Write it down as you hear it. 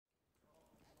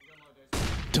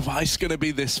Device going to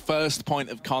be this first point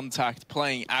of contact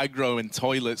playing aggro in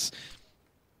toilets.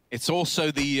 It's also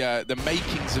the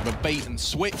makings of a bait and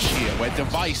switch here, where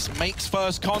Device makes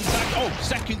first contact. Oh,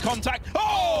 second contact.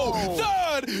 Oh,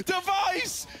 third!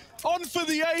 Device on for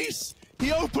the ace.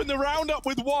 He opened the round up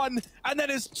with one and then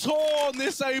has torn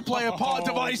this A play apart.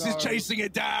 Device is chasing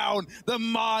it down. The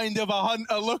mind of a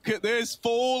hunter. Look at this.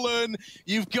 Fallen.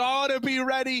 You've got to be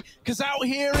ready, because out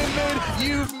here in mid,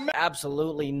 you've...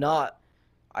 Absolutely not.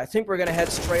 I think we're going to head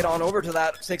straight on over to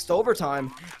that 6th overtime.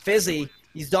 phzy,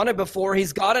 he's done it before.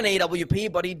 He's got an AWP,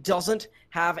 but he doesn't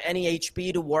have any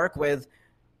HP to work with.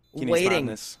 Waiting.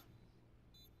 Madness.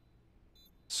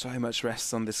 So much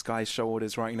rests on this guy's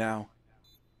shoulders right now.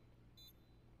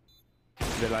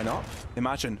 They line up.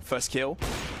 Imagine, first kill.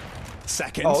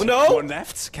 Second. Oh no! One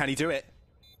left. Can he do it?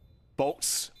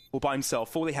 Bolts all by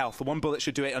himself. Fully health. The one bullet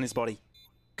should do it on his body.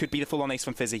 Could be the full-on ace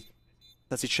from phzy.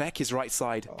 Does he check his right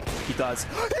side? He does.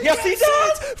 Yes, he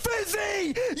does!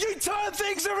 phzy! You turn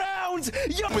things around!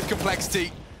 With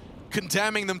complexity,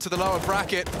 condemning them to the lower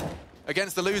bracket.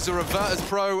 Against the loser of Virtus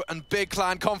Pro and Big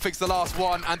Clan Configs, the last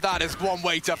one, and that is one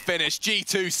way to finish.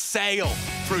 G2 sail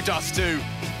through Dust 2.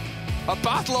 A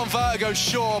battle on Vertigo,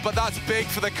 sure, but that's big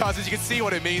for the cousins. You can see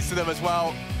what it means to them as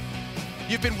well.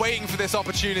 You've been waiting for this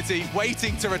opportunity,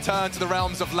 waiting to return to the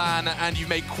realms of LAN, and you've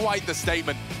made quite the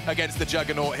statement against the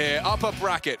Juggernaut here. Upper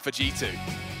bracket for G2.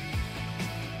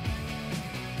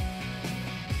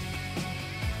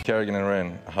 Karrigan and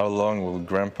Rain, how long will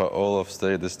Grandpa Olaf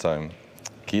stay this time?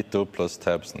 Keto plus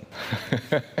Tabson.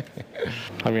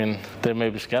 I mean, they may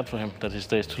be scared for him that he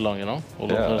stays too long, you know?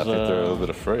 Olaf yeah, I think they're a little bit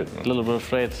afraid. A little bit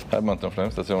afraid. Hi, Mountain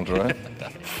Flames, that's your right?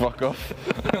 Fuck off.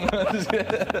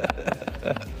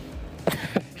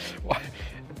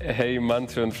 Hey,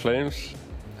 Mountain Flames.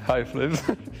 Hi, Flames.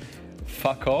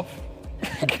 Fuck off.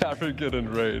 Karrigan and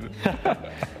Rain.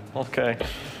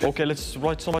 Okay, let's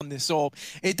write some on this orb.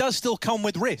 It does still come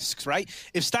with risks, right?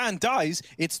 If Stan dies,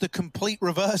 it's the complete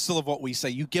reversal of what we say.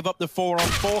 You give up the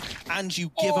 4-on-4 and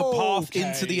you give a path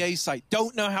into the A site.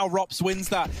 Don't know how Ropz wins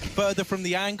that. Further from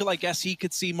the angle, I guess he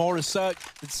could see more of CeRq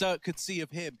than CeRq could see of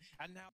him. And now